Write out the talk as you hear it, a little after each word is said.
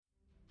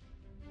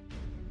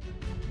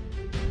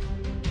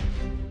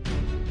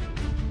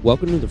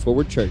Welcome to the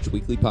Forward Church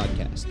Weekly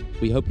Podcast.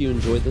 We hope you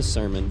enjoyed this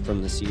sermon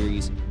from the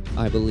series,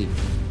 I Believe.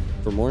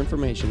 For more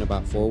information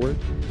about Forward,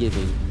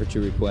 giving, or to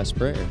request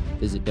prayer,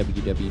 visit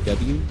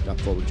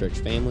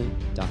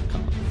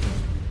www.forwardchurchfamily.com.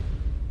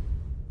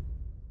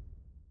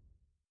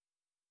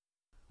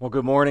 Well,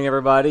 good morning,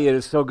 everybody. It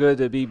is so good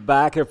to be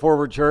back at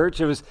Forward Church.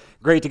 It was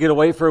great to get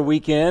away for a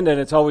weekend, and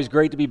it's always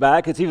great to be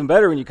back. It's even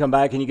better when you come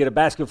back and you get a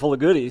basket full of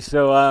goodies.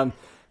 So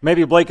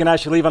maybe Blake and I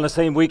should leave on the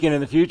same weekend in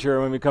the future.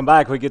 When we come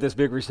back, we get this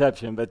big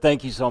reception. But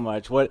thank you so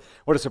much. What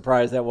a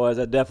surprise that was.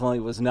 I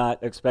definitely was not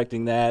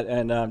expecting that,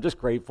 and I'm just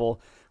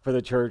grateful for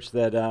the church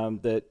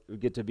that we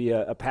get to be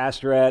a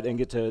pastor at and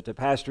get to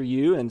pastor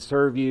you and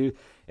serve you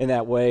in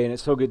that way. And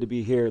it's so good to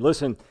be here.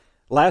 Listen.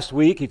 Last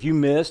week, if you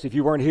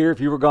weren't here,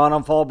 if you were gone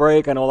on fall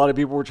break, I know a lot of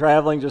people were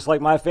traveling just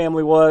like my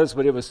family was,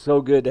 but it was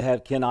so good to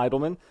have Ken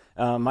Idleman,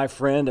 my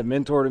friend, a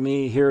mentor to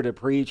me, here to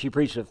preach. He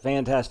preached a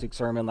fantastic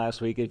sermon last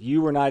week. If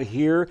you were not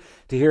here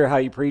to hear how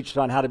he preached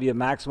on how to be a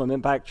maximum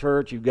impact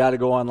church, you've got to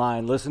go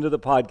online, listen to the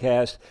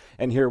podcast,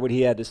 and hear what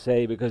he had to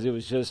say, because it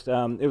was just,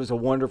 it was a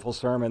wonderful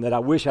sermon that I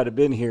wish I'd have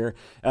been here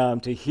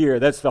to hear.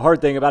 That's the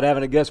hard thing about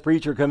having a guest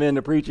preacher come in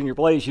to preach in your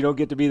place. You don't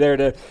get to be there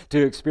to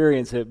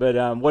experience it,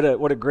 but what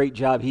a great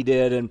job he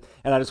did. And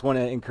I just want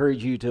to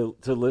encourage you to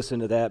listen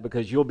to that,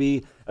 because you'll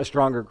be a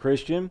stronger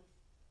Christian,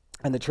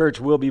 and the church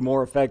will be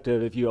more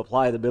effective if you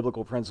apply the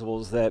biblical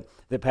principles that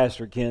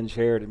Pastor Ken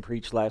shared and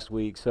preached last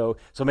week. So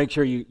make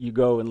sure you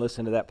go and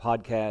listen to that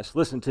podcast.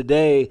 Listen,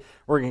 today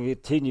we're going to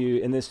continue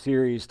in this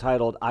series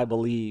titled I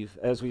Believe,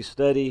 as we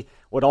study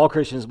what all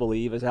Christians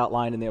believe as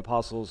outlined in the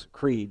Apostles'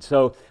 Creed.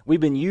 So we've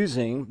been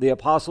using the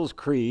Apostles'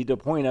 Creed to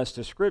point us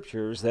to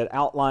scriptures that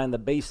outline the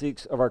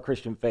basics of our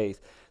Christian faith.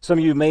 Some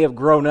of you may have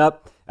grown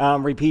up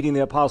repeating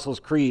the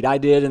Apostles' Creed. I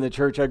did in the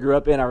church I grew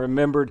up in. I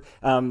remembered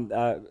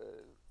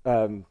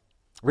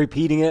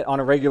repeating it on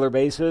a regular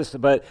basis,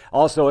 but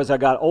also as I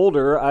got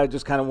older, I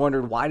just kind of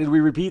wondered, why did we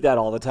repeat that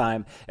all the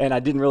time? And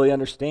I didn't really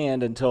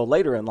understand until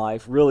later in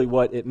life really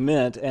what it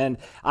meant. And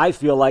I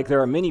feel like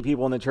there are many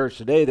people in the church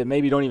today that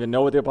maybe don't even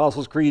know what the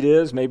Apostles' Creed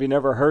is, maybe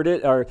never heard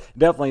it, or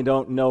definitely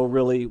don't know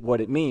really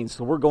what it means.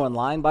 So we're going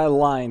line by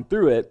line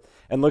through it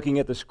and looking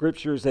at the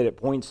scriptures that it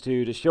points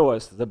to show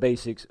us the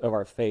basics of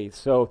our faith.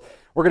 So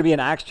we're going to be in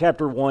Acts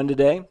chapter 1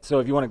 today. So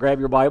if you want to grab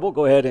your Bible,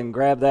 go ahead and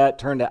grab that.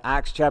 Turn to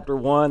Acts chapter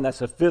 1. That's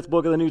the fifth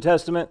book of the New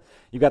Testament.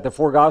 You've got the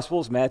four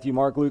Gospels, Matthew,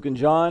 Mark, Luke, and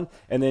John.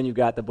 And then you've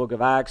got the book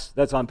of Acts.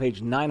 That's on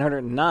page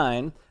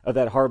 909 of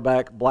that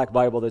hardback black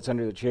Bible that's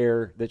under the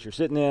chair that you're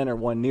sitting in, or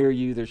one near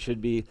you. There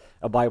should be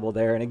a Bible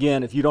there. And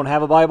again, if you don't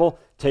have a Bible,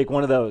 take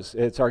one of those.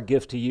 It's our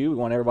gift to you. We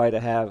want everybody to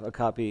have a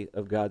copy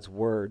of God's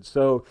Word.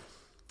 So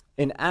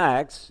in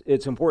Acts,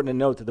 it's important to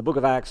note that the book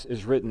of Acts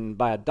is written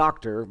by a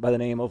doctor by the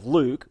name of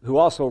Luke, who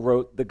also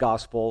wrote the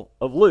Gospel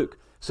of Luke.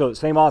 So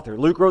same author.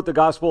 Luke wrote the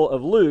Gospel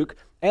of Luke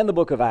and the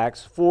book of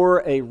Acts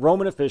for a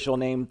Roman official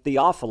named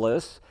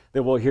Theophilus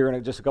that we'll hear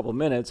in just a couple of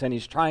minutes, and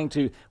he's trying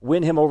to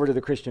win him over to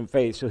the Christian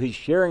faith. So he's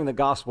sharing the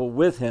gospel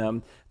with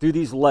him through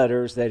these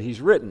letters that he's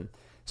written.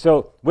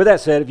 So with that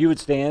said, if you would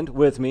stand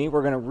with me,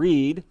 we're going to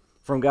read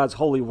from God's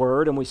holy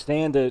word, and we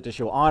stand to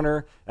show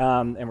honor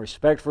and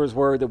respect for his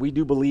word, that we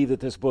do believe that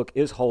this book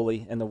is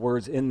holy and the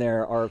words in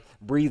there are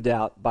breathed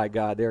out by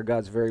God. They are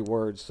God's very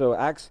words. So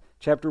Acts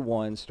chapter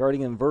 1,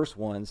 starting in verse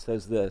 1,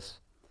 says this: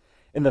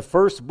 In the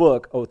first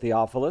book, O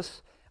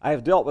Theophilus, I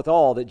have dealt with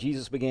all that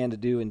Jesus began to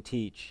do and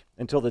teach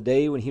until the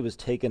day when he was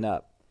taken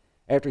up,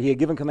 after he had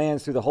given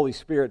commands through the Holy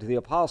Spirit to the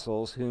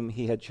apostles whom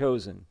he had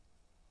chosen.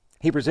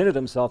 He presented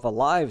himself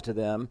alive to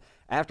them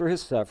after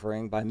his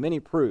suffering by many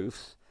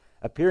proofs,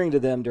 appearing to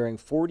them during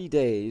 40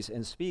 days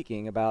and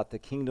speaking about the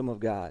kingdom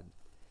of God.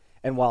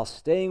 And while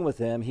staying with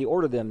them, he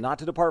ordered them not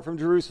to depart from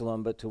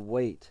Jerusalem, but to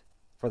wait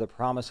for the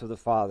promise of the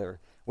Father,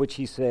 which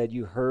he said,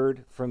 You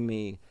heard from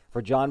me.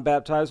 For John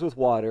baptized with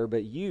water,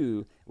 but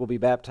you will be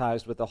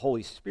baptized with the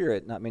Holy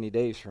Spirit not many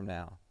days from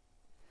now.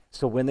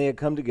 So when they had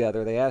come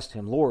together, they asked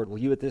him, Lord, will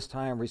you at this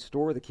time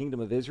restore the kingdom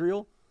of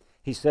Israel?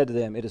 He said to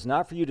them, It is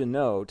not for you to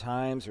know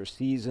times or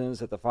seasons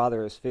that the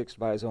Father has fixed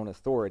by his own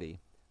authority,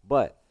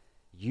 but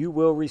you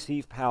will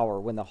receive power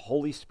when the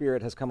Holy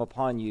Spirit has come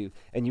upon you,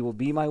 and you will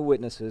be my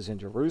witnesses in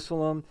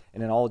Jerusalem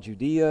and in all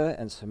Judea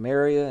and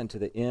Samaria and to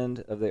the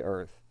end of the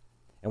earth.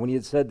 And when he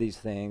had said these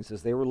things,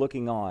 as they were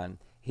looking on,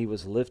 he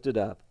was lifted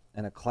up,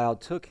 and a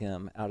cloud took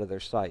him out of their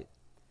sight.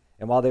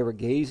 And while they were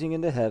gazing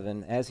into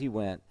heaven as he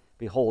went,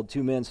 behold,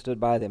 two men stood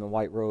by them in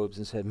white robes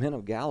and said, Men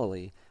of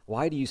Galilee,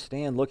 why do you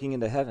stand looking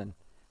into heaven?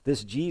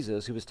 This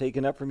Jesus who was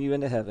taken up from you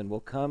into heaven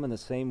will come in the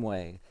same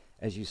way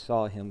as you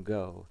saw him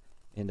go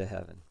into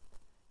heaven.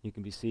 You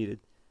can be seated.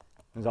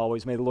 As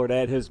always, may the Lord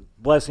add his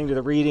blessing to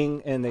the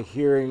reading and the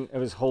hearing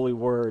of his holy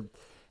word.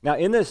 Now,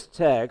 in this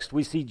text,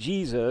 we see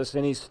Jesus,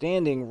 and he's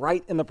standing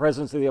right in the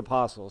presence of the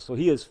apostles. So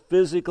he is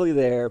physically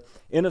there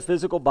in a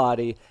physical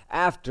body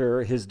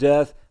after his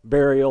death,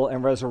 burial,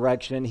 and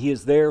resurrection. He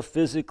is there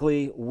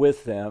physically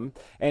with them,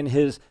 and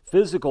his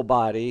physical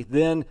body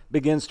then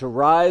begins to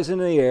rise in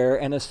the air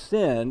and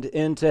ascend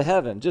into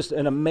heaven. Just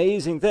an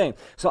amazing thing.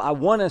 So I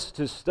want us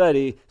to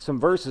study some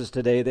verses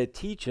today that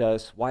teach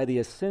us why the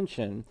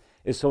ascension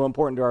is so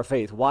important to our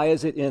faith. Why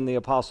is it in the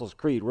Apostles'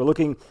 Creed? We're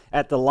looking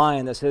at the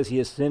line that says he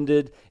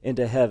ascended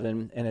into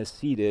heaven and is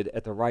seated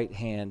at the right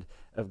hand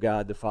of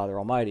God the Father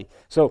Almighty.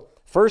 So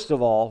first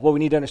of all, what we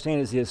need to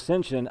understand is the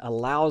ascension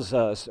allows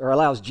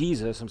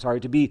Jesus,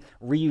 to be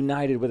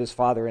reunited with his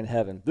Father in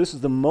heaven. This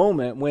is the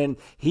moment when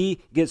he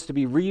gets to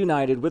be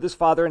reunited with his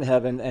Father in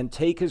heaven and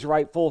take his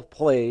rightful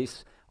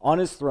place on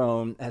his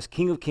throne as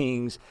King of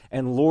Kings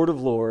and Lord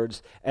of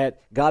Lords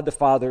at God the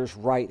Father's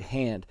right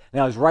hand.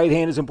 Now, his right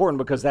hand is important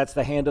because that's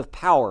the hand of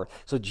power.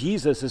 So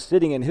Jesus is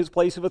sitting in his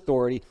place of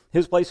authority,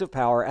 his place of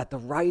power at the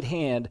right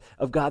hand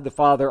of God the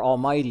Father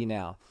Almighty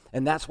now.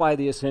 And that's why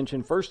the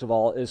ascension, first of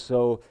all, is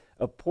so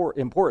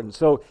important.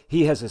 So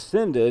he has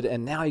ascended,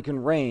 and now he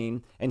can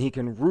reign and he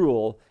can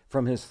rule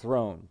from his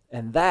throne.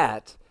 And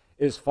that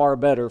is far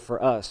better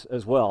for us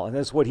as well. And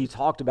that's what he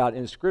talked about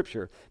in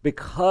Scripture.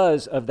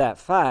 Because of that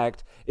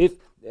fact, if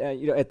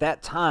at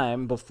that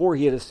time, before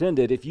he had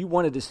ascended, if you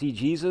wanted to see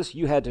Jesus,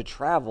 you had to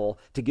travel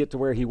to get to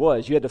where he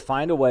was. You had to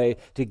find a way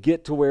to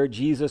get to where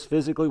Jesus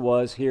physically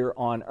was here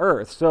on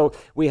earth. So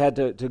we had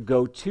to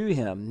go to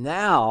him.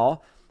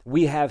 Now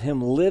we have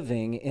him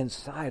living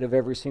inside of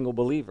every single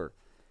believer.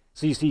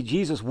 So you see,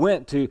 Jesus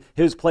went to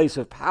his place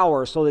of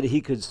power so that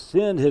he could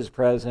send his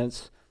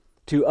presence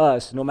to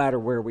us no matter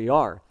where we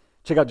are.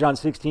 Check out John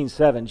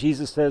 16:7.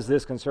 Jesus says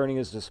this concerning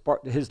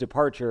his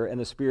departure and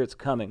the Spirit's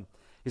coming.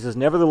 He says,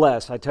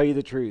 "Nevertheless, I tell you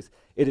the truth,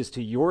 it is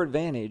to your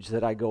advantage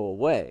that I go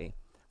away.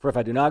 For if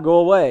I do not go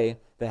away,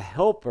 the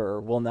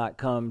Helper will not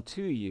come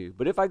to you.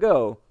 But if I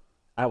go,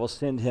 I will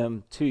send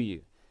him to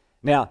you."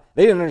 Now,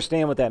 they didn't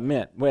understand what that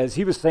meant. As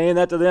he was saying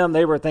that to them,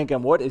 they were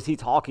thinking, what is he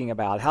talking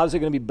about? How is it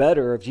going to be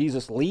better if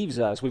Jesus leaves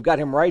us? We've got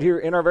him right here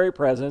in our very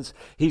presence.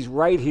 He's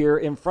right here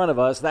in front of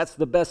us. That's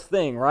the best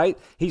thing, right?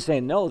 He's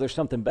saying, no, there's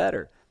something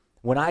better.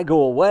 When I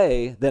go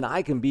away, then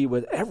I can be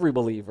with every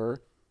believer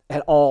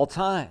at all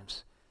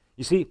times.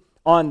 You see,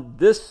 on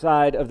this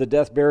side of the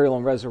death, burial,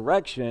 and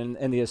resurrection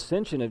and the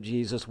ascension of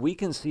Jesus, we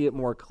can see it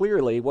more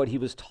clearly what he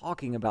was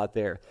talking about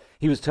there.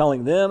 He was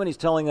telling them and he's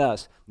telling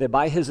us that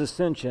by his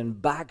ascension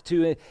back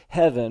to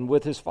heaven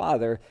with his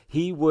Father,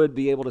 he would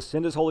be able to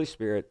send his Holy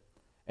Spirit,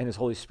 and his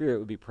Holy Spirit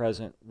would be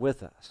present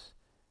with us.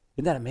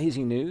 Isn't that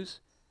amazing news?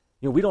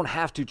 We don't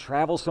have to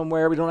travel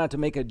somewhere. We don't have to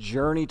make a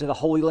journey to the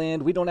Holy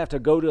Land. We don't have to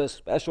go to a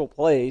special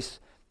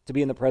place to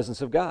be in the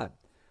presence of God.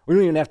 We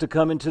don't even have to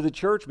come into the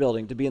church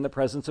building to be in the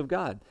presence of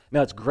God.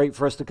 Now, it's great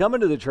for us to come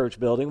into the church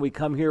building. We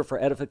come here for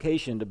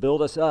edification, to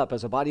build us up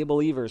as a body of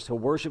believers, to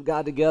worship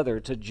God together,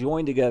 to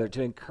join together,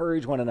 to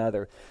encourage one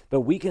another.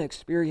 But we can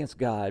experience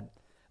God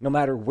no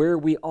matter where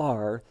we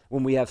are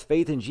when we have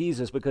faith in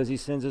Jesus, because he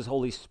sends his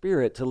Holy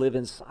Spirit to live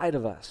inside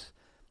of us,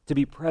 to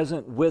be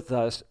present with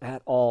us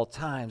at all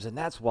times. And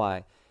that's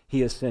why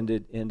he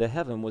ascended into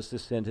heaven, was to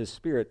send his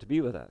Spirit to be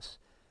with us.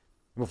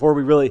 Before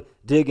we really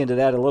dig into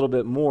that a little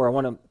bit more, I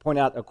want to point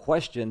out a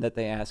question that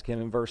they ask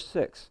him in verse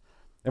 6.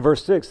 In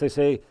verse 6,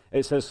 it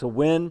says, "So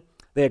when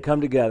they had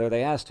come together,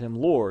 they asked him,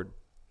 'Lord,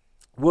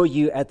 will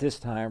you at this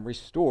time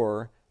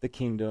restore the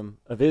kingdom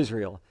of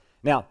Israel?'"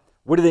 Now,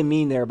 what do they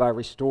mean there by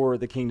restore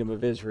the kingdom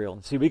of Israel?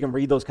 See, we can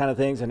read those kind of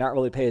things and not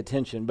really pay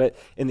attention, but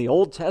in the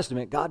Old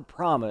Testament, God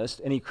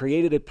promised, and he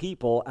created a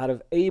people out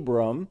of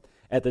Abram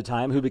at the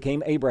time, who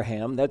became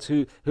Abraham. That's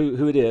who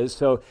it is.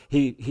 So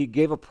he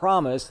gave a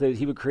promise that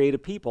he would create a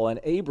people,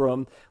 and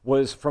Abram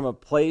was from a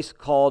place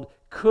called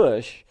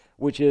Cush,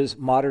 which is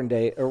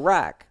modern-day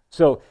Iraq.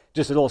 So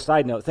just a little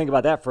side note, think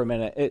about that for a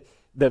minute.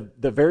 The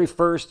very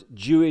first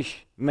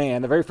Jewish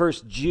man, the very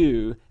first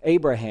Jew,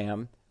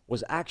 Abraham,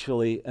 was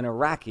actually an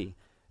Iraqi.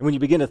 And when you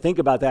begin to think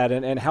about that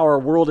and how our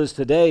world is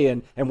today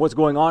and what's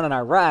going on in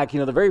Iraq,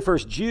 the very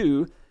first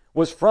Jew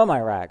was from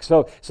Iraq.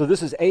 So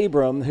this is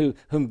Abram,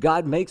 whom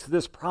God makes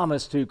this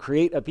promise to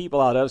create a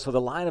people out of. So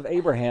the line of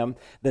Abraham,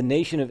 the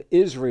nation of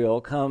Israel,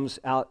 comes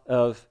out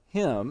of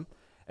him,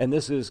 and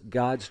this is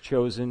God's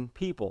chosen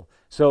people.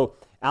 So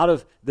out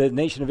of the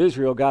nation of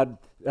Israel, God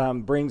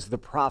brings the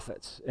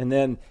prophets, and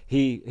then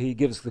he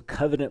gives the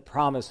covenant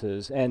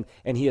promises, and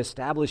he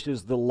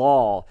establishes the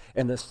law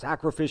and the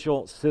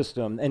sacrificial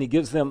system, and he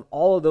gives them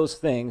all of those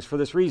things for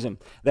this reason,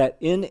 that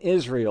in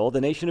Israel,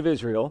 the nation of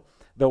Israel,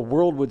 the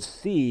world would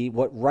see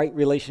what right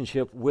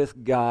relationship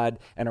with God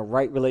and a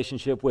right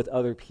relationship with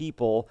other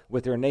people,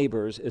 with their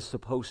neighbors, is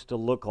supposed to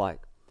look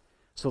like.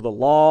 So the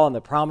law and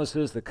the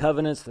promises, the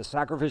covenants, the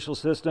sacrificial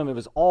system, it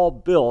was all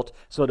built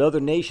so that other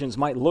nations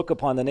might look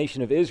upon the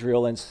nation of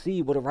Israel and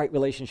see what a right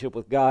relationship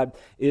with God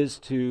is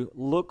to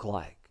look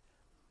like.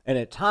 And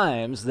at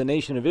times, the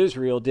nation of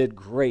Israel did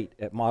great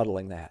at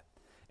modeling that.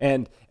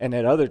 And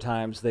at other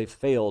times, they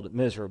failed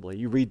miserably.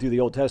 You read through the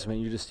Old Testament,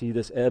 you just see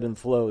this ebb and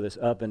flow, this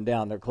up and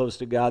down. They're close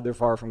to God, they're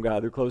far from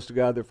God. They're close to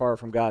God, they're far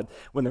from God.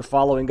 When they're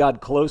following God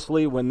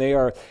closely, when they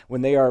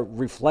are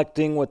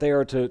reflecting what they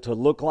are to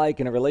look like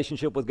in a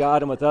relationship with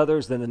God and with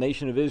others, then the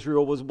nation of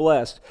Israel was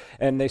blessed,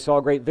 and they saw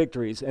great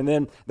victories. And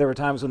then there were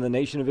times when the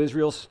nation of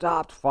Israel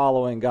stopped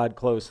following God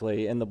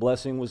closely, and the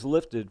blessing was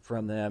lifted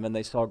from them, and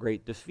they saw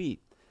great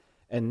defeat.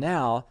 And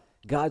now,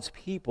 God's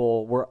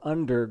people were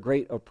under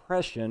great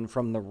oppression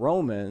from the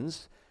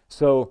Romans,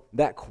 so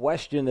that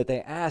question that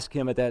they ask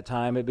him at that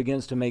time, it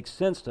begins to make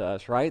sense to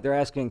us, right? They're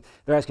asking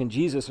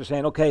Jesus, they're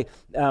saying, okay,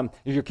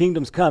 your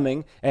kingdom's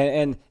coming,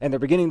 and they're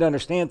beginning to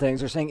understand things.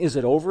 They're saying, is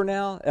it over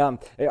now?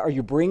 Are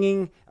you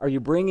bringing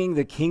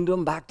the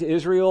kingdom back to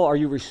Israel? Are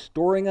you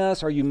restoring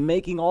us? Are you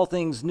making all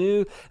things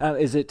new?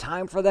 Is it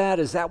time for that?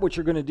 Is that what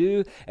you're going to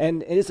do?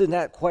 And isn't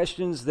that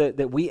questions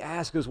that we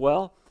ask as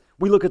well?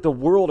 We look at the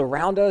world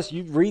around us,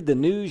 you read the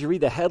news, you read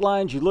the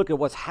headlines, you look at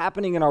what's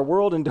happening in our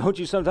world, and don't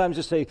you sometimes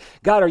just say,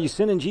 God, are you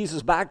sending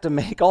Jesus back to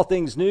make all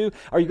things new?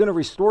 Are you going to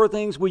restore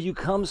things? Will you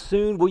come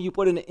soon? Will you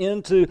put an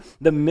end to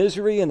the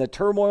misery and the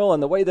turmoil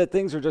and the way that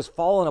things are just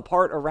falling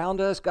apart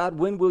around us? God,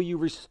 when will you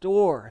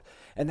restore?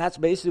 And that's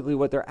basically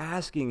what they're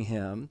asking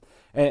him,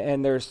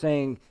 and they're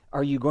saying,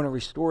 are you going to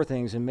restore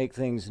things and make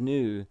things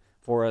new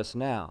for us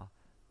now?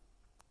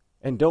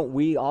 And don't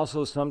we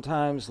also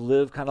sometimes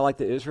live kind of like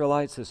the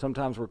Israelites, that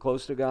sometimes we're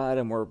close to God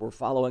and we're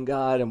following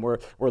God and we're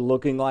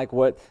looking like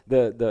what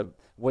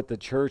the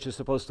church is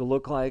supposed to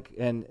look like,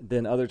 and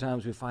then other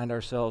times we find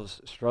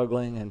ourselves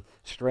struggling and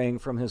straying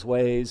from his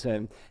ways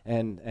and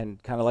kind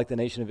of like the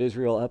nation of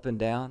Israel, up and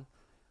down.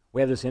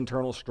 We have this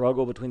internal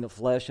struggle between the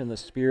flesh and the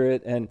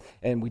spirit, and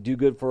we do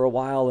good for a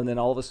while, and then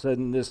all of a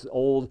sudden this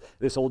old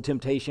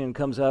temptation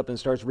comes up and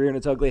starts rearing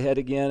its ugly head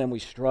again, and we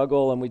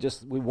struggle, and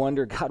we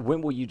wonder, God,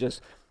 when will you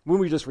just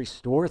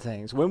restore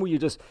things? When will you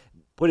just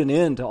put an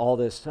end to all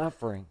this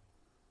suffering?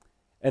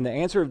 And the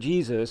answer of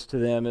Jesus to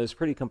them is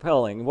pretty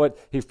compelling. What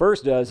he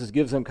first does is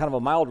gives them kind of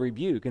a mild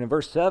rebuke, and in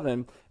verse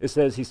 7 it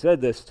says he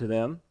said this to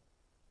them,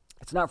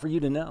 it's not for you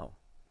to know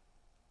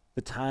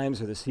the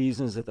times or the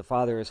seasons that the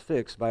Father has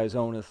fixed by his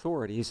own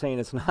authority. He's saying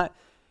it's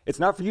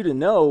not for you to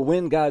know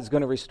when God's going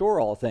to restore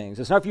all things.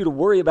 It's not for you to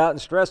worry about and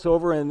stress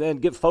over and then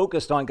get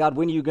focused on, God,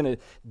 when are you going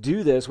to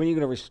do this? When are you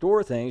going to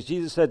restore things?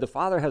 Jesus said the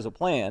Father has a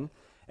plan,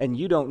 and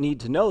you don't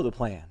need to know the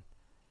plan.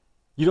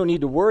 You don't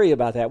need to worry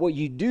about that. What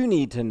you do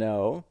need to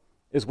know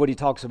is what he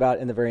talks about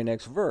in the very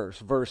next verse,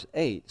 verse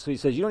 8. So he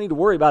says you don't need to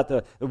worry about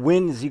the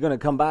when is he going to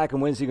come back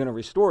and when is he going to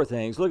restore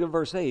things. Look at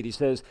verse 8. He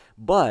says,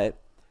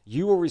 but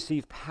you will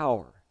receive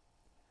power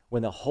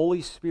when the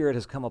Holy Spirit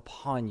has come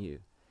upon you,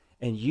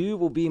 and you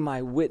will be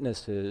my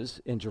witnesses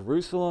in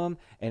Jerusalem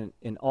and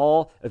in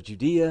all of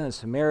Judea and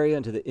Samaria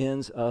and to the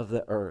ends of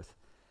the earth.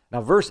 Now,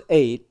 verse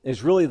 8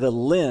 is really the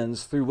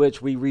lens through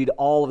which we read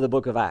all of the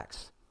book of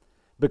Acts,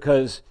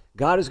 because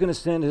God is going to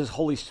send his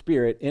Holy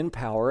Spirit in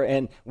power,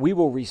 and we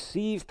will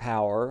receive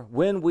power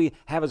when we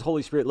have his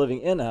Holy Spirit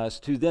living in us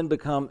to then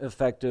become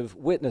effective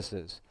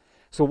witnesses.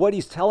 So what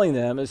he's telling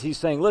them is he's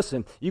saying,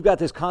 listen, you've got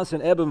this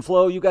constant ebb and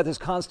flow. You've got this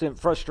constant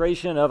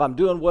frustration of I'm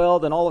doing well,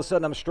 then all of a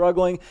sudden I'm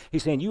struggling.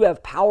 He's saying you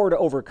have power to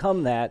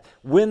overcome that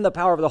when the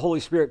power of the Holy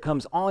Spirit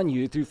comes on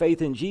you through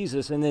faith in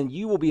Jesus, and then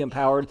you will be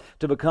empowered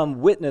to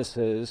become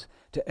witnesses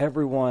to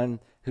everyone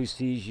who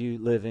sees you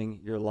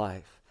living your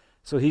life.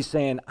 So he's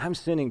saying, I'm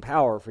sending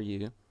power for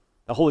you.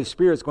 The Holy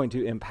Spirit's going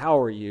to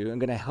empower you and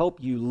going to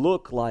help you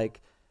look like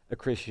a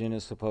Christian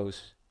is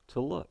supposed to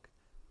look.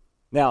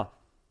 Now,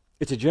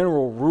 it's a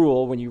general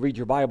rule when you read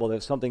your Bible that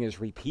if something is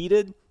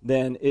repeated,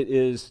 then it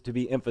is to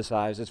be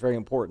emphasized. It's very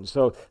important.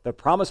 So the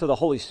promise of the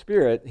Holy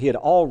Spirit, he had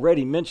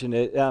already mentioned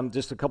it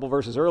just a couple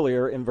verses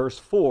earlier in verse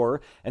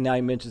 4, and now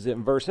he mentions it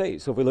in verse 8.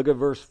 So if we look at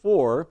verse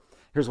 4,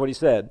 here's what he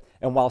said.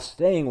 And while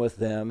staying with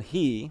them,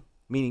 he,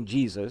 meaning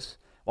Jesus,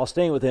 while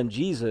staying with them,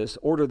 Jesus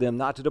ordered them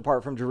not to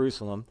depart from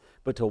Jerusalem,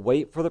 but to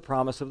wait for the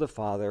promise of the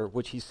Father,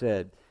 which he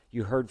said,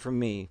 you heard from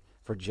me.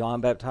 For John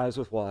baptized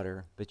with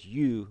water, but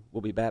you will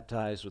be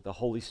baptized with the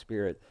Holy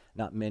Spirit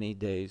not many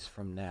days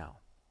from now.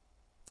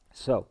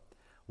 So,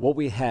 what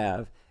we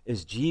have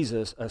is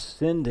Jesus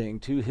ascending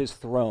to his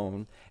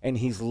throne, and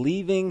he's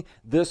leaving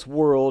this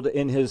world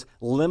in his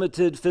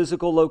limited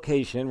physical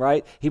location,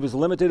 right? He was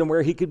limited in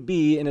where he could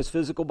be in his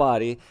physical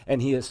body,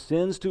 and he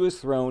ascends to his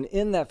throne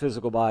in that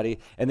physical body,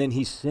 and then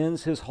he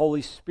sends his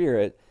Holy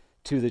Spirit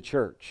to the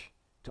church,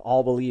 to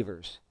all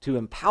believers, to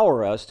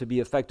empower us to be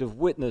effective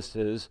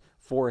witnesses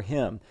for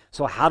him.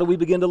 So how do we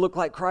begin to look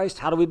like Christ?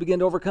 How do we begin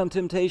to overcome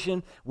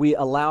temptation? We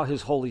allow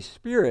his Holy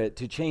Spirit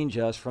to change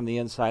us from the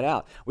inside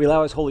out. We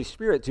allow his Holy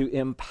Spirit to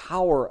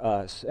empower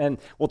us. And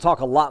we'll talk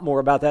a lot more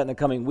about that in the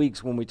coming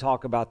weeks when we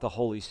talk about the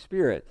Holy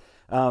Spirit.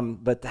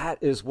 But that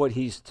is what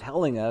he's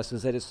telling us,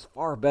 is that it's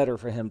far better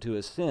for him to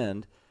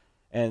ascend,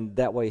 and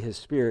that way his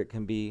Spirit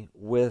can be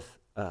with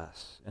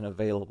us and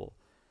available.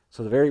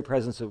 So the very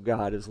presence of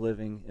God is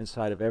living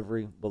inside of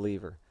every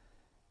believer.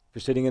 If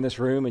you're sitting in this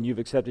room and you've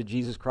accepted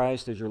Jesus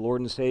Christ as your Lord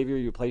and Savior,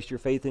 you placed your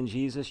faith in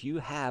Jesus, you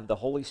have the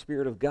Holy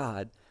Spirit of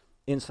God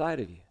inside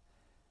of you.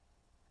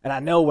 And I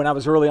know when I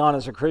was early on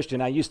as a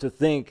Christian, I used to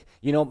think,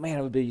 man,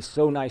 it would be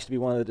so nice to be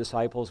one of the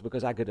disciples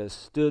because I could have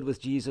stood with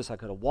Jesus, I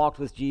could have walked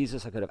with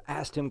Jesus, I could have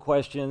asked him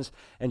questions.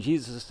 And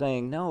Jesus is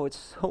saying, no,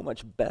 it's so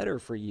much better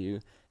for you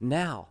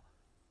now.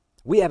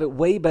 We have it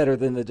way better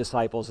than the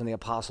disciples and the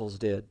apostles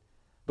did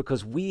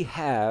because we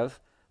have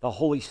the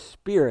Holy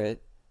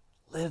Spirit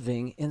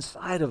living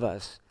inside of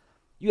us.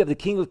 You have the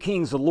King of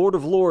Kings, the Lord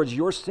of Lords,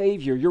 your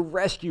Savior, your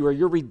Rescuer,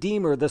 your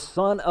Redeemer, the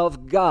Son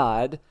of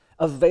God,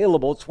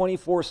 available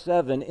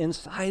 24/7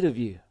 inside of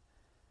you.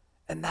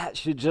 And that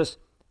should just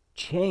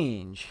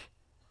change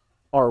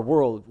our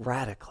world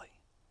radically.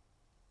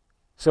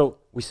 So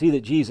we see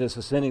that Jesus,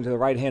 ascending to the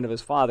right hand of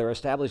his Father,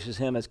 establishes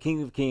him as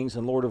King of Kings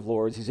and Lord of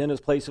Lords. He's in his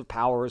place of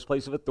power, his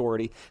place of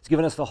authority. He's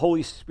given us the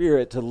Holy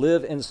Spirit to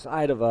live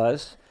inside of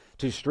us,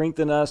 to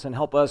strengthen us and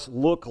help us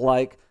look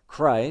like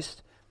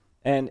Christ.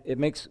 And it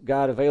makes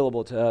God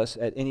available to us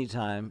at any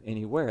time,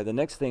 anywhere. The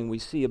next thing we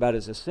see about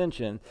his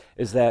ascension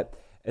is that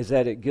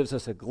it gives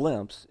us a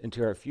glimpse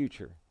into our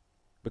future.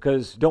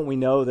 Because don't we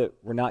know that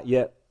we're not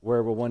yet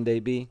where we'll one day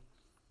be?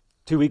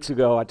 2 weeks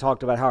ago, I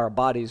talked about how our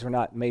bodies are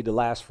not made to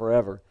last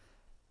forever,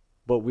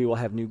 but we will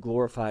have new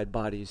glorified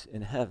bodies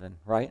in heaven,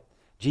 right?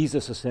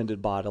 Jesus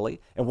ascended bodily,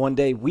 and one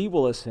day we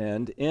will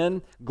ascend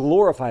in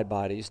glorified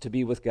bodies to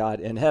be with God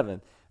in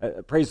heaven.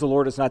 Praise the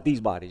Lord, it's not these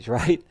bodies,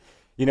 right?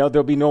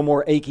 There'll be no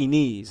more achy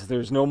knees.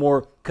 There's no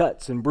more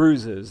cuts and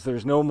bruises.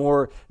 There's no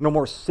more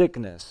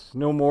sickness.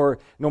 No more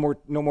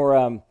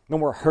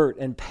hurt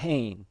and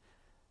pain.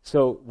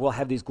 So we'll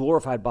have these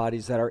glorified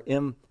bodies that are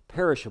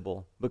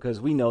imperishable because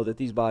we know that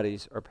these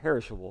bodies are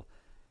perishable.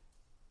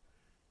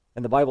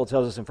 And the Bible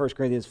tells us in 1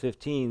 Corinthians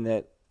 15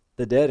 that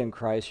the dead in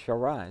Christ shall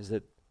rise,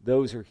 that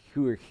those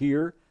who are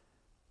here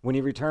when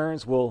he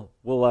returns will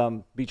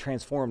be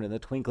transformed in the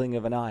twinkling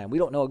of an eye. And we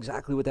don't know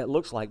exactly what that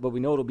looks like, but we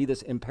know it'll be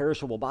this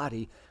imperishable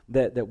body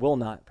that will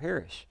not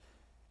perish.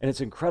 And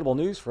it's incredible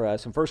news for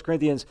us. And 1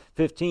 Corinthians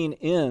 15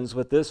 ends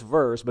with this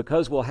verse,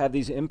 because we'll have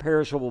these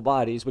imperishable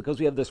bodies, because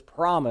we have this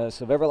promise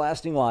of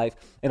everlasting life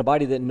in a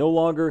body that no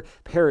longer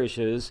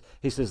perishes,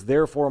 he says,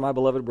 therefore, my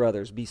beloved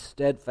brothers, be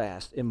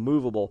steadfast,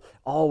 immovable,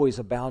 always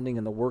abounding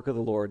in the work of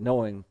the Lord,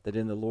 knowing that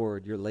in the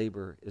Lord your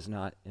labor is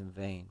not in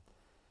vain.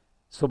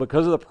 So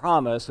because of the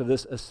promise of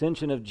this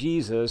ascension of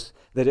Jesus,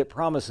 that it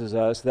promises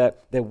us that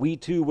we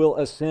too will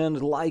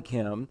ascend like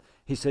him,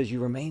 he says you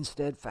remain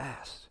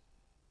steadfast.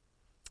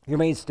 You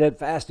remain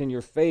steadfast in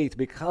your faith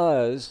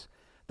because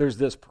there's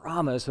this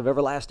promise of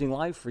everlasting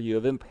life for you,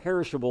 of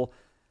imperishable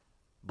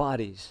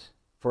bodies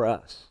for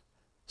us.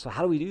 So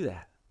how do we do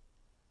that?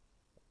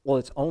 Well,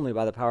 it's only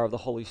by the power of the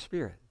Holy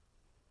Spirit.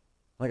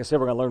 Like I said,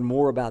 we're going to learn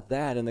more about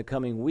that in the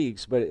coming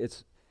weeks, but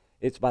it's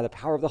by the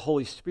power of the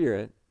Holy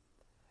Spirit.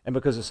 And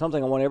because of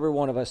something I want every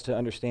one of us to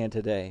understand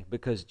today,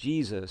 because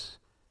Jesus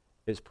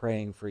is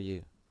praying for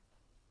you.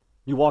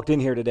 You walked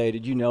in here today,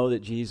 did you know that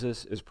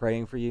Jesus is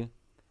praying for you?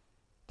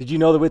 Did you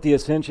know that with the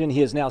ascension,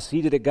 he is now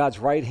seated at God's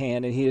right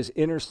hand and he is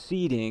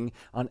interceding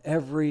on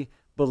every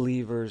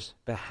believer's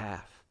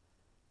behalf?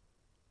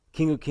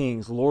 King of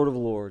Kings, Lord of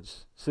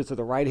Lords, sits at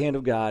the right hand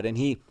of God and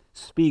he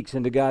speaks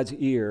into God's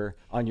ear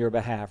on your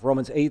behalf.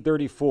 Romans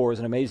 8:34 is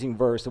an amazing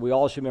verse that we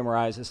all should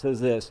memorize. It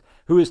says this,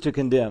 who is to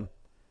condemn?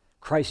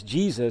 Christ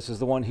Jesus is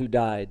the one who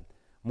died.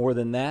 More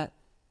than that,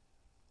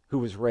 who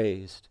was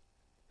raised,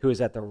 who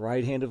is at the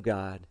right hand of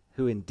God,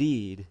 who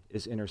indeed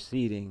is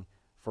interceding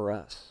for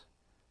us.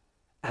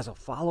 As a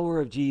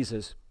follower of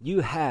Jesus,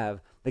 you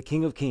have the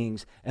King of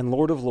Kings and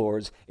Lord of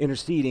Lords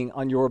interceding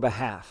on your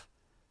behalf.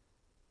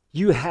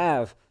 You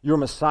have your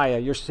Messiah,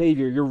 your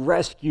Savior, your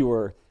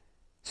Rescuer,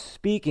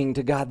 speaking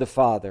to God the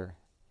Father,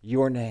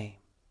 your name,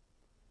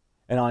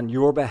 and on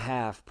your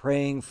behalf,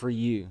 praying for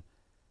you.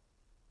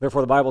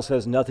 Therefore, the Bible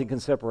says nothing can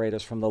separate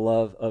us from the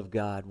love of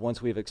God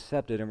once we've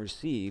accepted and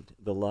received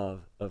the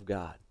love of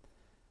God,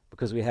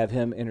 because we have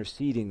him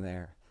interceding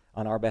there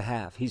on our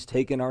behalf. He's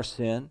taken our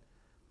sin,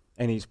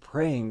 and he's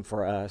praying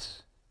for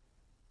us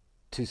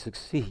to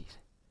succeed.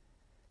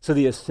 So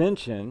the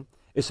ascension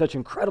is such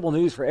incredible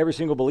news for every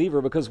single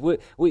believer, because we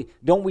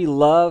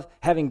love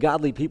having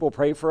godly people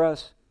pray for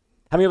us?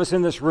 How many of us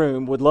in this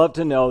room would love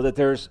to know that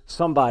there's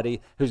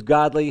somebody who's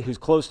godly, who's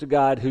close to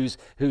God,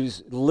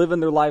 who's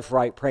living their life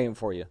right, praying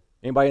for you?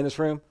 Anybody in this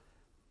room?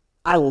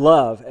 I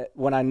love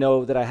when I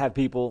know that I have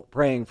people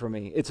praying for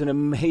me. It's an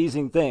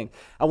amazing thing.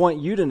 I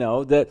want you to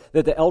know that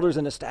the elders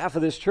and the staff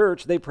of this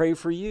church, they pray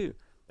for you.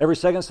 Every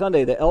second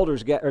Sunday,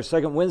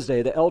 second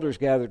Wednesday, the elders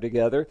gather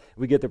together.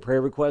 We get the prayer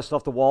requests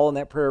off the wall in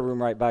that prayer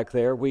room right back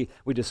there. We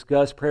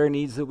discuss prayer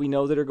needs that we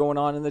know that are going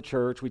on in the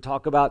church. We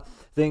talk about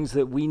things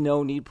that we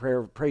know need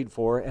prayer prayed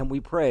for, and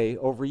we pray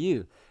over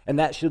you. And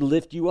that should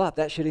lift you up.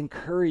 That should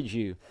encourage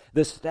you.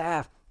 The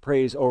staff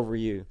prays over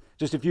you.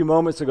 just a few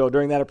moments ago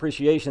during that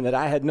appreciation that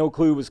I had no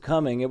clue was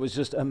coming. It was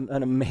just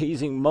an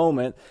amazing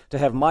moment to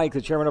have Mike,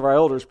 the chairman of our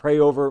elders, pray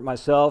over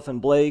myself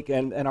and Blake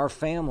and our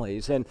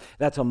families. And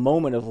that's a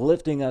moment of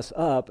lifting us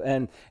up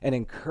and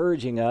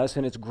encouraging us.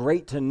 And it's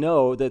great to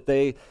know that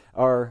they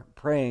are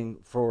praying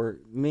for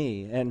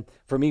me. And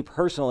for me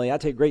personally, I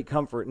take great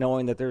comfort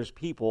knowing that there's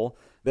people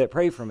that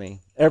pray for me.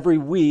 Every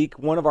week,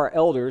 one of our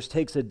elders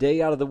takes a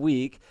day out of the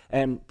week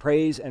and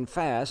prays and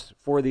fasts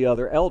for the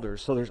other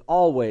elders. So there's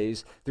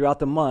always, throughout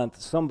the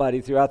month, somebody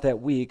throughout that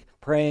week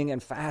praying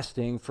and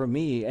fasting for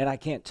me. And I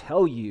can't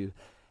tell you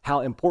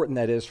how important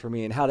that is for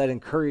me and how that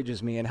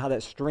encourages me and how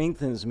that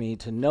strengthens me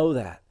to know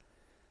that.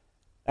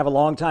 I have a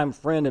longtime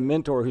friend and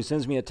mentor who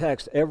sends me a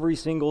text every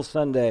single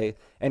Sunday,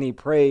 and he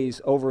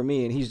prays over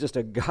me, and he's just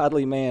a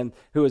godly man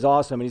who is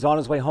awesome. And he's on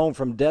his way home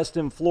from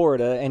Destin,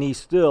 Florida, and he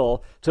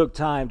still took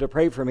time to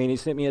pray for me. And he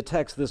sent me a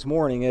text this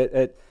morning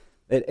at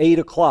 8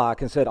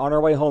 o'clock and said, on our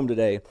way home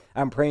today,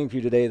 I'm praying for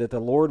you today that the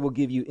Lord will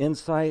give you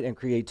insight and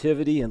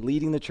creativity in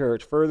leading the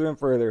church further and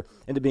further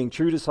into being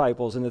true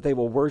disciples, and that they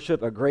will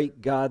worship a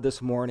great God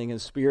this morning in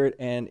spirit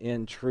and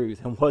in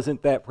truth. And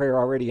wasn't that prayer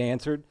already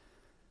answered?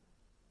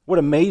 What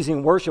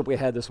amazing worship we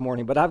had this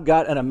morning. But I've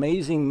got an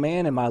amazing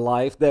man in my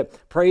life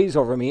that prays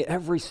over me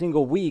every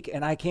single week,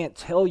 and I can't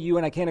tell you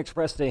and I can't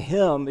express to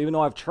him, even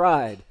though I've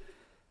tried,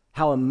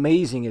 how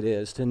amazing it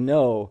is to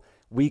know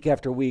week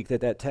after week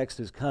that text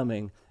is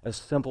coming, a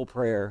simple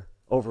prayer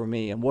over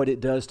me, and what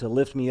it does to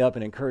lift me up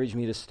and encourage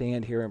me to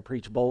stand here and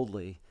preach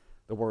boldly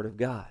the Word of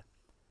God.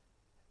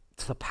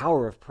 It's the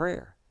power of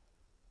prayer.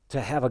 To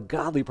have a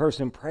godly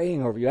person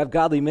praying over you. I have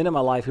godly men in my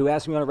life who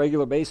ask me on a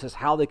regular basis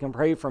how they can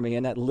pray for me,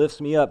 and that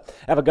lifts me up.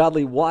 I have a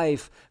godly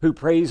wife who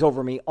prays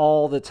over me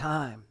all the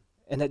time,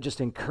 and that just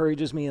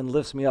encourages me and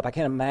lifts me up. I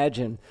can't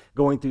imagine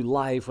going through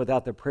life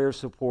without the prayer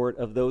support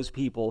of those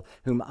people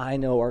whom I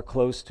know are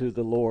close to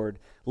the Lord.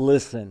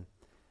 Listen,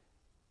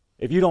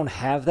 if you don't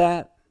have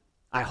that,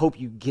 I hope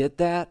you get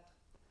that.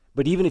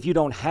 But even if you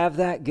don't have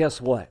that, guess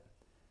what?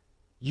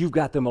 You've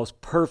got the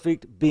most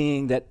perfect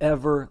being that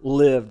ever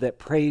lived that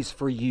prays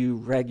for you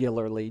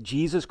regularly.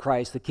 Jesus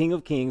Christ, the King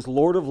of Kings,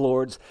 Lord of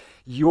Lords,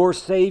 your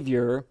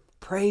Savior,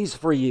 prays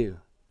for you.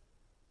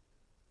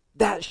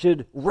 That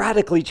should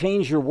radically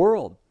change your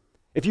world.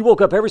 If you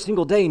woke up every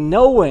single day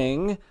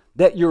knowing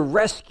that your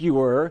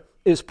rescuer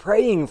is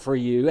praying for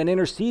you and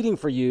interceding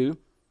for you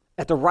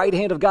at the right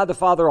hand of God the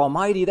Father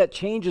Almighty, that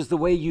changes the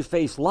way you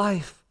face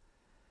life.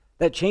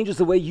 That changes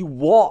the way you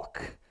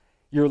walk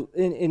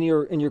in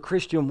your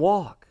Christian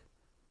walk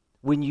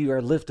when you are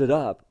lifted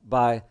up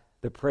by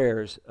the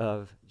prayers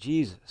of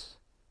Jesus.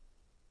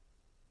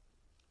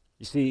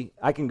 You see,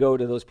 I can go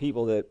to those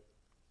people that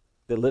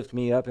lift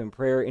me up in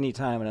prayer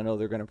anytime, and I know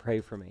they're going to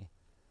pray for me.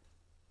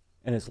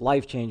 And it's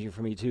life-changing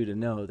for me, too, to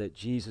know that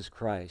Jesus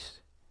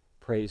Christ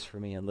prays for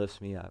me and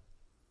lifts me up.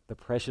 The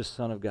precious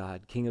Son of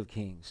God, King of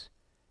Kings.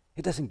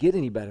 It doesn't get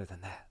any better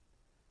than that.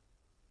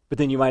 But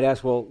then you might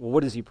ask, well,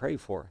 what does he pray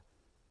for?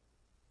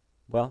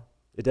 Well,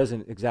 it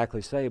doesn't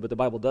exactly say, but the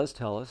Bible does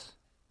tell us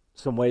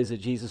some ways that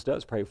Jesus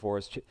does pray for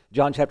us.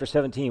 John chapter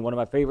 17, one of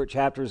my favorite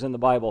chapters in the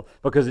Bible,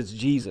 because it's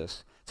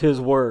Jesus. It's his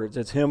words.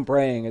 It's him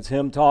praying. It's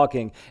him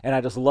talking. And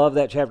I just love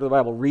that chapter of the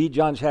Bible. Read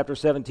John chapter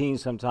 17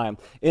 sometime.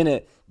 In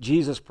it,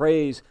 Jesus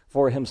prays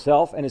for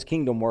himself and his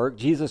kingdom work.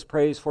 Jesus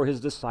prays for his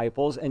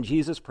disciples, and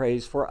Jesus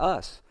prays for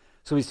us.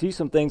 So we see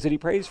some things that he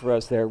prays for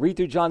us there. Read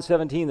through John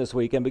 17 this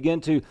week and begin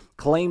to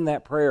claim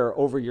that prayer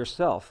over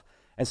yourself,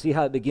 and see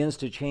how it begins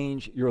to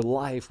change your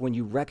life when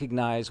you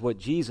recognize what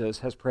Jesus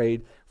has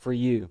prayed for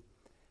you.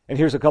 And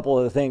here's a couple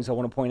of the things I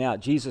want to point out.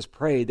 Jesus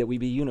prayed that we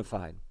be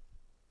unified.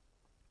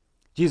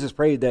 Jesus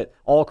prayed that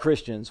all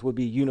Christians would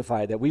be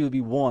unified, that we would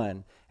be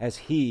one as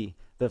he,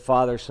 the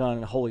Father, Son,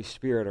 and Holy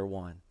Spirit are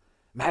one.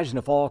 Imagine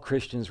if all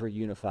Christians were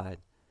unified.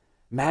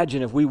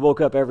 Imagine if we woke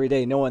up every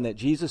day knowing that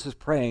Jesus is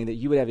praying that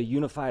you would have a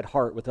unified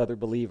heart with other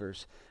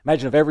believers.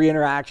 Imagine if every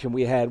interaction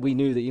we had, we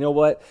knew that, you know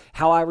what,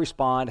 how I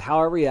respond, how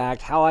I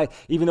react,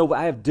 even though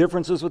I have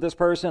differences with this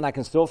person, I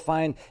can still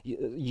find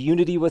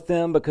unity with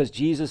them because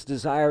Jesus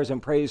desires and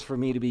prays for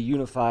me to be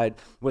unified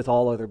with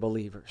all other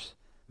believers.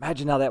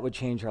 Imagine how that would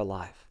change our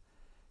life.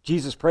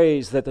 Jesus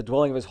prays that the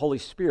dwelling of his Holy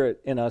Spirit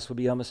in us would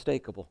be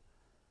unmistakable.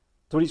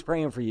 That's what he's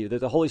praying for you, that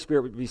the Holy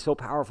Spirit would be so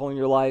powerful in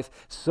your life,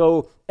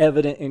 so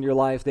evident in your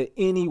life, that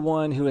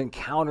anyone who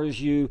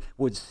encounters you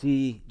would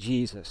see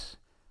Jesus.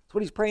 That's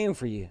what he's praying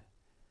for you,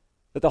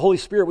 that the Holy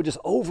Spirit would just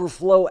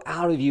overflow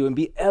out of you and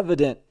be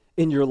evident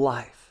in your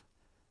life.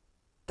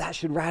 That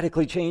should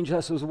radically change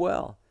us as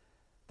well,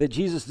 that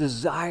Jesus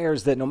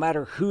desires that no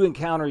matter who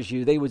encounters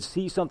you, they would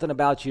see something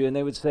about you and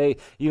they would say,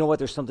 you know what,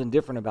 there's something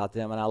different about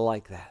them, and I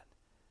like that.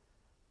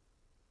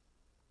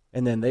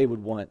 And then they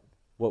would want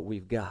what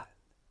we've got.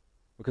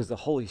 Because the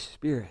Holy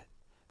Spirit,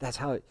 that's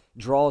how it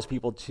draws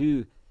people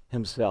to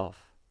himself,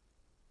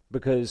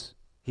 because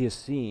he is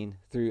seen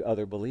through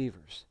other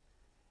believers.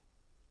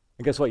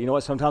 And guess what? You know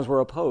what? Sometimes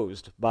we're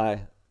opposed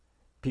by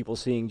people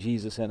seeing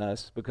Jesus in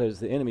us because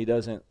the enemy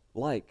doesn't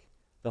like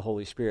the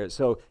Holy Spirit.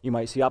 So you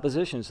might see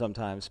opposition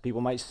sometimes.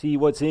 People might see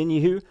what's in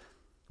you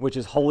which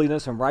is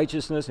holiness and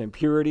righteousness and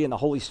purity and the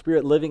Holy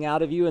Spirit living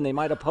out of you, and they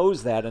might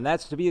oppose that, and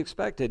that's to be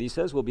expected. He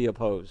says we'll be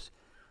opposed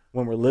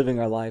when we're living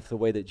our life the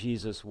way that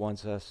Jesus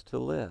wants us to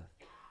live.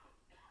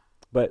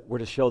 But we're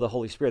to show the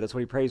Holy Spirit. That's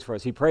what he prays for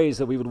us. He prays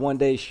that we would one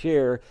day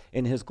share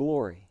in his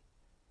glory.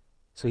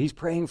 So he's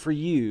praying for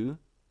you,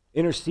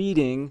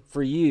 interceding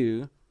for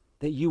you,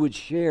 that you would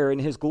share in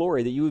his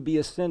glory, that you would be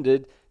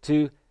ascended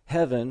to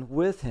heaven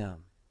with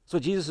him. That's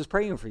what Jesus is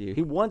praying for you.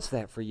 He wants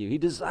that for you. He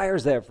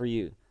desires that for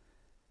you.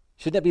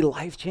 Shouldn't that be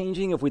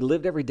life-changing if we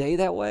lived every day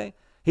that way?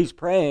 He's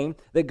praying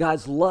that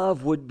God's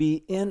love would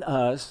be in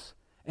us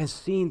and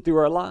seen through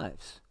our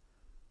lives.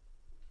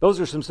 Those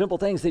are some simple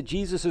things that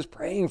Jesus is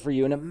praying for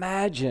you. And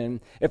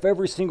imagine if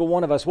every single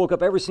one of us woke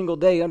up every single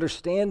day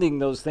understanding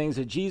those things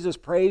that Jesus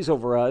prays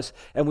over us,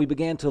 and we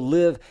began to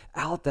live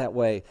out that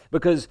way.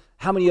 Because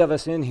how many of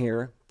us in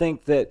here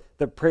think that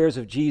the prayers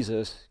of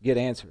Jesus get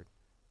answered?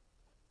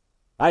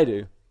 I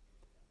do.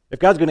 If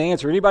God's going to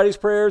answer anybody's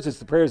prayers, it's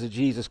the prayers of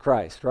Jesus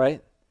Christ,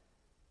 right?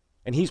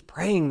 And he's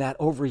praying that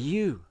over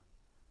you.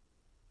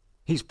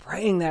 He's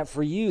praying that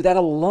for you. That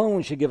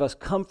alone should give us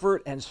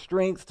comfort and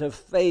strength to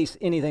face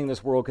anything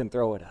this world can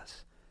throw at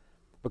us.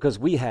 Because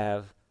we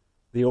have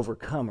the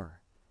overcomer,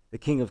 the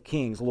King of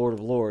Kings, Lord of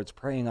Lords,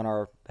 praying on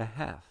our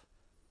behalf.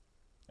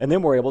 And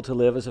then we're able to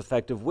live as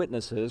effective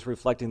witnesses,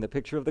 reflecting the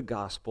picture of the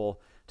gospel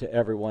to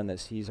everyone that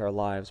sees our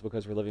lives,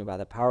 because we're living by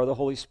the power of the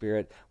Holy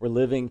Spirit. We're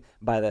living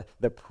by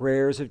the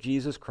prayers of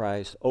Jesus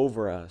Christ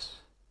over us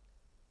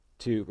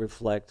to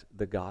reflect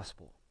the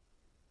gospel.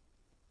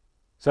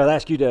 So I'd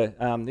ask you to,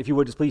 if you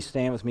would, just please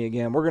stand with me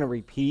again. We're going to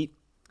repeat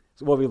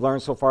what we've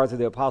learned so far through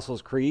the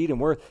Apostles' Creed, and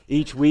we're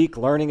each week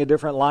learning a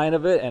different line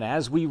of it, and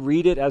as we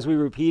read it, as we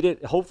repeat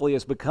it, hopefully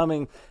it's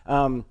becoming,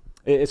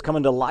 it's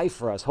coming to life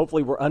for us.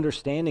 Hopefully we're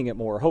understanding it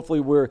more. Hopefully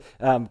we're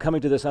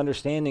coming to this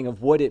understanding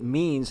of what it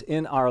means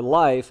in our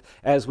life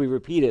as we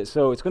repeat it.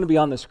 So it's going to be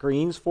on the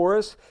screens for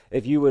us.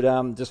 If you would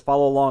just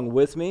follow along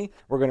with me,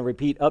 we're going to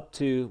repeat up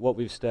to what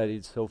we've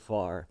studied so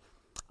far.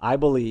 I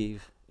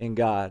believe in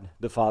God,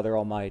 the Father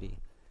Almighty,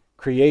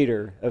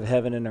 creator of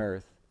heaven and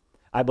earth.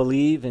 I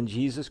believe in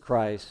Jesus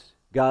Christ,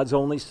 God's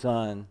only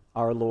Son,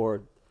 our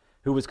Lord,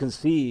 who was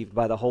conceived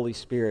by the Holy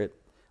Spirit,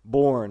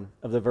 born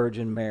of the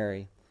Virgin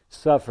Mary,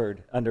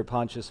 suffered under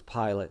Pontius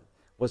Pilate,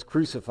 was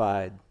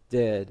crucified,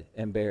 dead,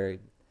 and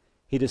buried.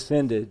 He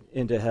descended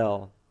into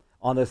hell.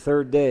 On the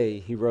third day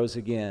he rose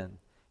again.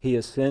 He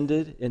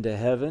ascended into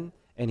heaven,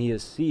 and he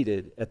is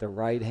seated at the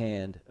right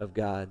hand of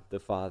God the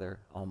Father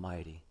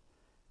Almighty.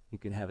 You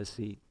can have a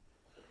seat.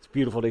 It's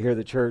beautiful to hear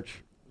the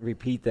church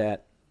repeat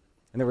that.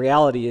 And the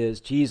reality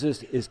is,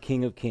 Jesus is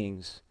King of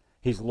Kings.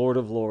 He's Lord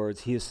of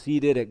Lords. He is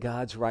seated at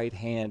God's right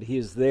hand. He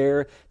is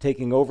there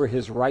taking over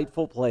his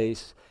rightful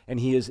place,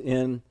 and he is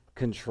in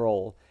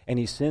control. And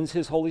he sends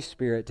his Holy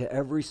Spirit to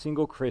every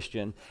single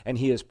Christian, and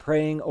he is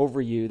praying over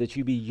you that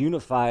you be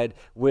unified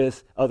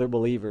with other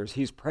believers.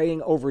 He's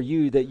praying over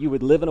you that you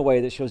would live in a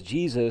way that shows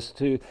Jesus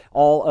to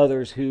all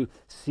others who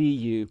see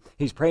you.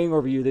 He's praying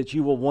over you that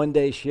you will one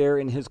day share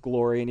in his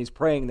glory, and he's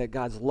praying that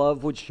God's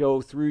love would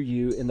show through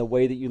you in the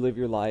way that you live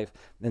your life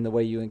and the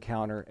way you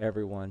encounter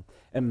everyone.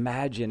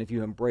 Imagine if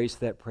you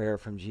embraced that prayer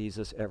from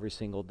Jesus every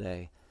single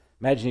day.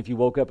 Imagine if you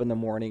woke up in the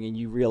morning and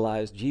you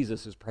realized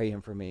Jesus is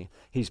praying for me.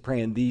 He's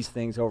praying these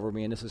things over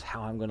me, and this is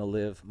how I'm going to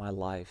live my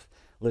life.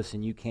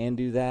 Listen, you can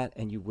do that,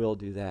 and you will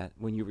do that.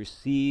 When you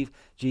receive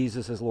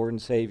Jesus as Lord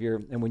and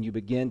Savior, and when you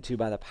begin to,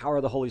 by the power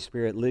of the Holy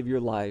Spirit, live your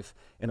life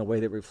in a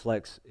way that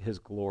reflects his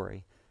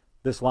glory.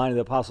 This line of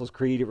the Apostles'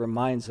 Creed, it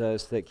reminds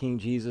us that King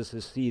Jesus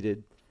is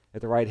seated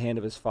at the right hand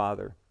of his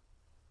Father.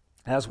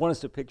 And I just want us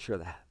to picture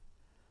that.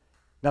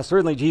 Now,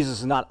 certainly Jesus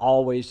is not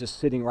always just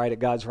sitting right at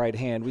God's right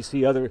hand. We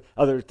see other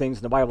things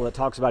in the Bible that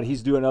talks about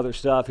he's doing other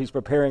stuff. He's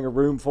preparing a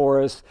room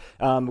for us.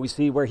 We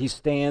see where he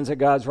stands at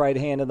God's right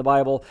hand in the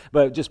Bible.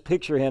 But just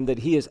picture him that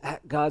he is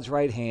at God's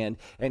right hand,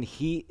 and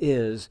he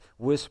is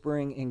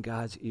whispering in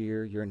God's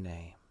ear your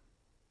name.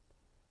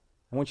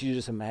 I want you to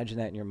just imagine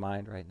that in your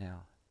mind right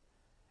now.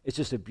 It's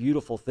just a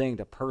beautiful thing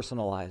to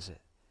personalize it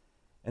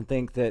and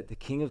think that the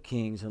King of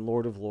Kings and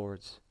Lord of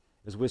Lords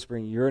is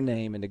whispering your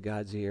name into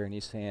God's ear, and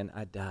he's saying,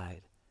 I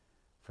died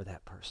for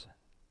that person.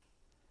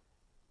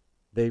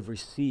 They've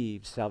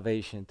received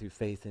salvation through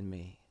faith in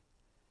me.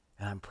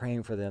 And I'm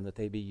praying for them that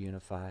they be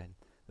unified,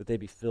 that they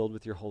be filled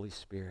with your Holy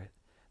Spirit,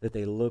 that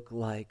they look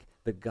like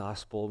the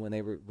gospel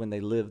when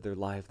they live their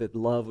life, that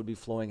love would be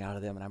flowing out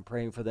of them. And I'm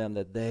praying for them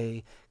that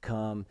they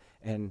come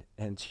and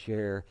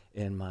share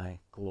in my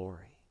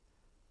glory.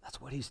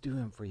 That's what he's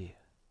doing for you.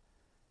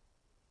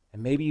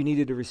 And maybe you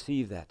needed to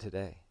receive that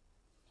today.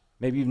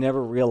 Maybe you've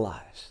never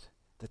realized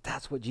that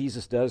that's what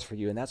Jesus does for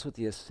you, and that's what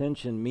the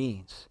ascension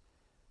means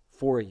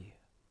for you.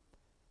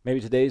 Maybe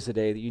today's the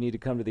day that you need to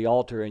come to the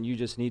altar and you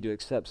just need to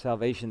accept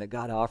salvation that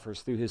God offers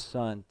through his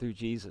Son, through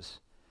Jesus.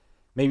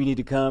 Maybe you need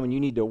to come and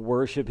you need to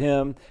worship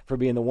him for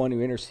being the one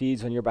who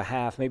intercedes on your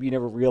behalf. Maybe you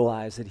never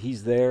realized that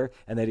he's there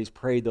and that he's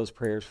prayed those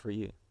prayers for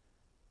you.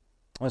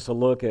 I want us to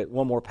look at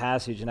one more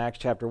passage in Acts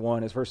chapter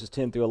 1. It's verses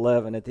 10 through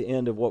 11 at the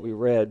end of what we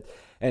read.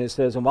 And it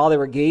says, and while they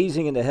were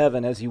gazing into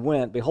heaven as he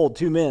went, behold,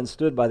 2 men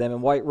stood by them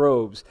in white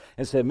robes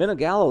and said, Men of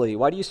Galilee,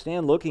 why do you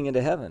stand looking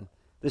into heaven?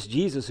 This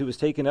Jesus who was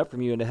taken up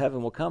from you into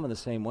heaven will come in the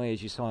same way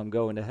as you saw him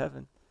go into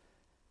heaven.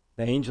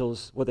 The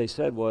angels, what they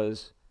said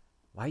was,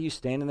 why are you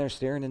standing there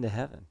staring into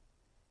heaven?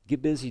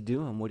 Get busy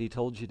doing what he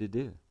told you to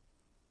do.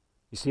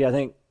 You see, I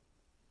think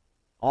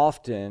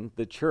often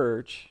the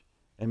church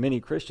and many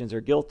Christians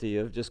are guilty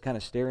of just kind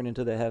of staring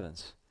into the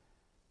heavens,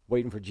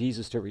 waiting for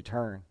Jesus to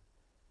return.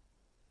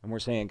 And we're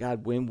saying,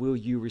 God, when will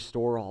you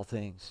restore all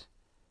things?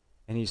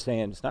 And he's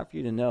saying, it's not for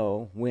you to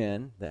know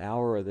when, the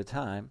hour or the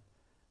time,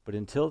 but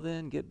until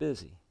then, get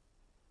busy.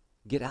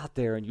 Get out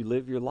there and you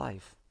live your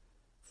life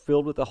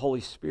filled with the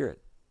Holy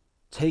Spirit,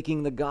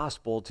 taking the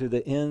gospel to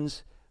the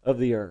ends of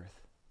the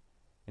earth.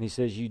 And he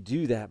says, you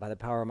do that by the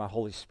power of my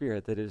Holy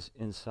Spirit that is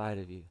inside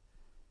of you.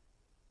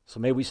 So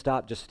may we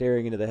stop just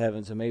staring into the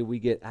heavens, and may we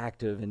get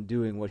active in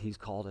doing what he's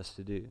called us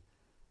to do.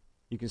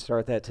 You can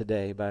start that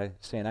today by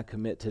saying, I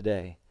commit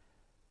today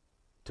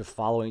to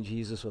following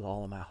Jesus with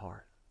all of my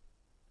heart.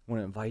 I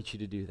want to invite you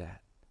to do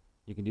that.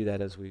 You can do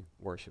that as we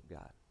worship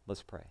God.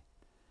 Let's pray.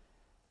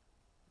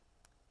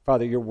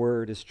 Father, your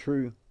word is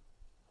true,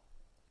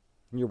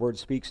 and your word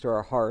speaks to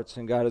our hearts.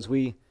 And God, as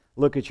we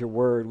look at your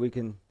word, we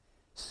can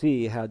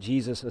see how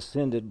Jesus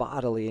ascended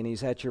bodily, and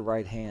he's at your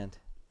right hand.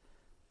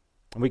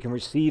 And we can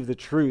receive the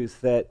truth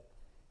that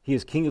he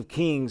is King of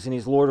Kings and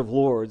he's Lord of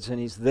Lords,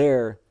 and he's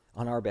there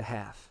on our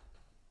behalf.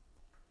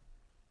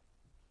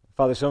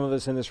 Father, some of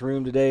us in this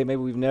room today,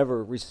 maybe we've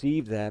never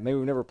received that. Maybe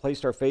we've never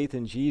placed our faith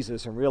in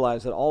Jesus and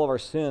realized that all of our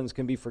sins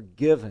can be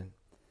forgiven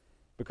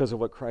because of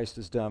what Christ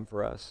has done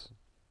for us.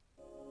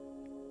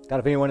 God,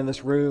 if anyone in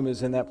this room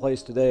is in that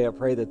place today, I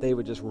pray that they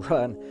would just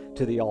run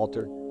to the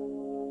altar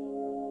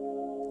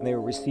and they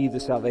would receive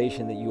the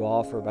salvation that you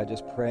offer by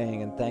just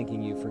praying and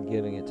thanking you for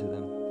giving it to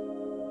them.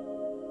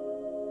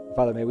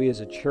 Father, may we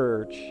as a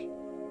church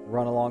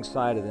run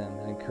alongside of them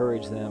and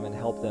encourage them and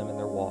help them in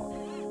their walk.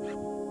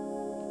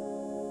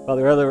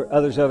 Father,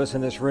 others of us in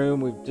this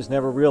room, we've just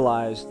never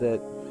realized that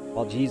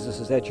while Jesus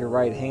is at your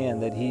right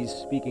hand, that he's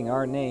speaking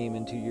our name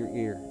into your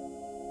ear.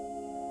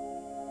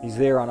 He's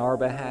there on our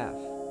behalf.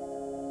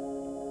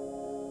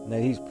 And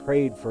that he's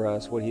prayed for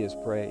us what he has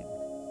prayed.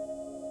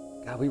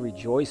 God, we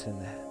rejoice in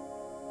that.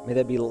 May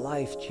that be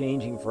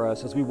life-changing for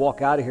us. As we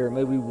walk out of here,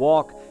 may we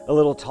walk a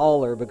little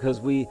taller because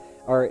we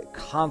are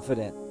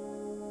confident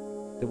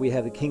that we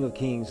have the King of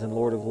Kings and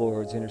Lord of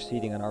Lords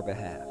interceding on our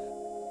behalf.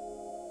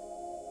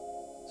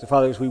 So,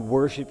 Father, as we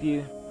worship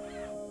you,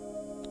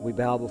 we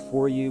bow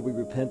before you, we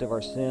repent of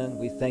our sin,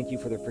 we thank you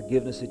for the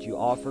forgiveness that you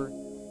offer,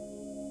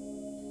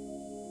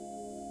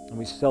 and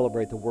we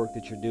celebrate the work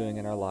that you're doing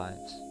in our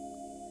lives.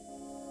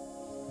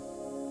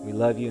 We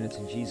love you, and it's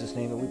in Jesus'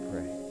 name that we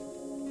pray.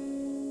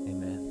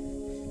 Amen.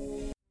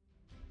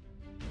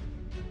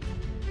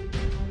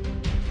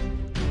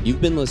 You've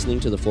been listening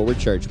to the Forward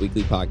Church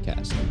Weekly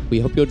Podcast. We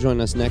hope you'll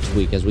join us next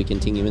week as we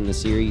continue in the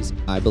series,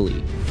 I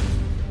Believe.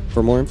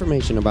 For more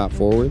information about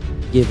Forward,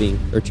 giving,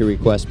 or to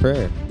request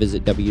prayer,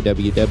 visit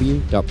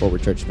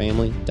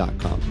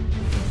www.forwardchurchfamily.com.